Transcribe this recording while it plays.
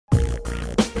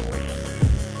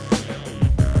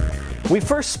We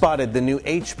first spotted the new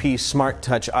HP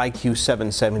SmartTouch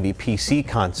IQ770 PC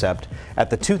concept at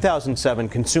the 2007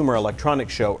 Consumer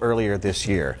Electronics Show earlier this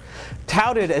year.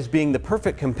 Touted as being the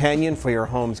perfect companion for your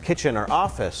home's kitchen or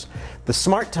office, the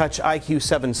SmartTouch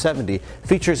IQ770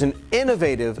 features an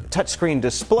innovative touchscreen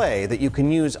display that you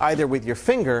can use either with your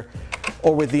finger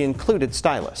or with the included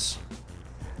stylus.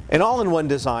 An all-in-one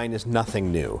design is nothing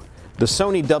new. The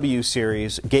Sony W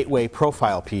Series, Gateway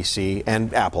Profile PC,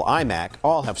 and Apple iMac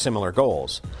all have similar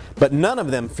goals, but none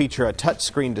of them feature a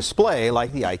touchscreen display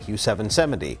like the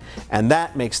IQ770, and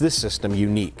that makes this system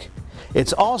unique.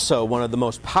 It's also one of the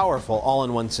most powerful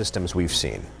all-in-one systems we've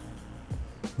seen.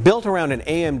 Built around an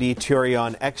AMD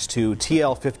Turion X2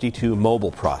 TL52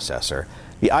 mobile processor,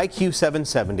 the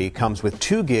IQ770 comes with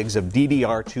 2 gigs of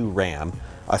DDR2 RAM,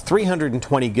 a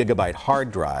 320GB hard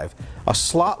drive, a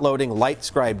slot-loading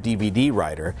LightScribe DVD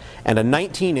writer, and a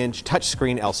 19-inch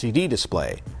touchscreen LCD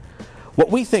display. What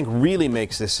we think really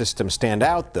makes this system stand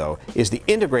out, though, is the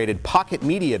integrated Pocket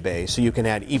Media Bay so you can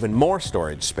add even more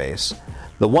storage space,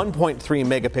 the 1.3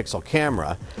 megapixel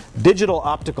camera, digital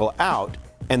optical out,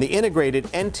 and the integrated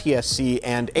NTSC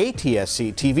and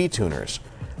ATSC TV tuners.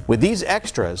 With these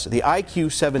extras, the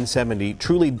IQ770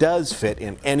 truly does fit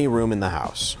in any room in the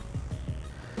house.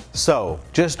 So,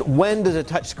 just when does a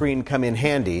touchscreen come in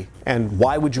handy, and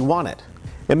why would you want it?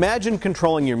 Imagine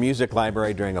controlling your music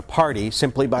library during a party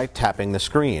simply by tapping the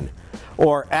screen,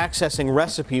 or accessing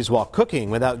recipes while cooking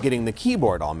without getting the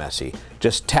keyboard all messy.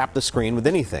 Just tap the screen with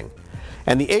anything.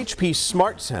 And the HP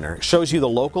Smart Center shows you the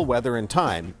local weather and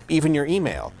time, even your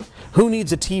email. Who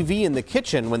needs a TV in the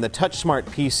kitchen when the TouchSmart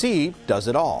PC does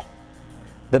it all?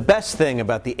 The best thing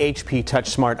about the HP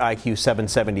TouchSmart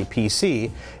IQ770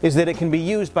 PC is that it can be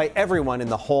used by everyone in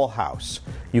the whole house.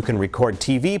 You can record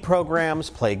TV programs,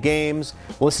 play games,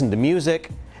 listen to music,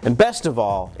 and best of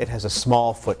all, it has a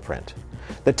small footprint.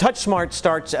 The TouchSmart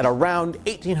starts at around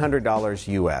 $1,800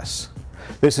 US.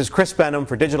 This is Chris Benham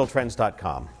for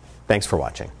DigitalTrends.com. Thanks for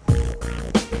watching.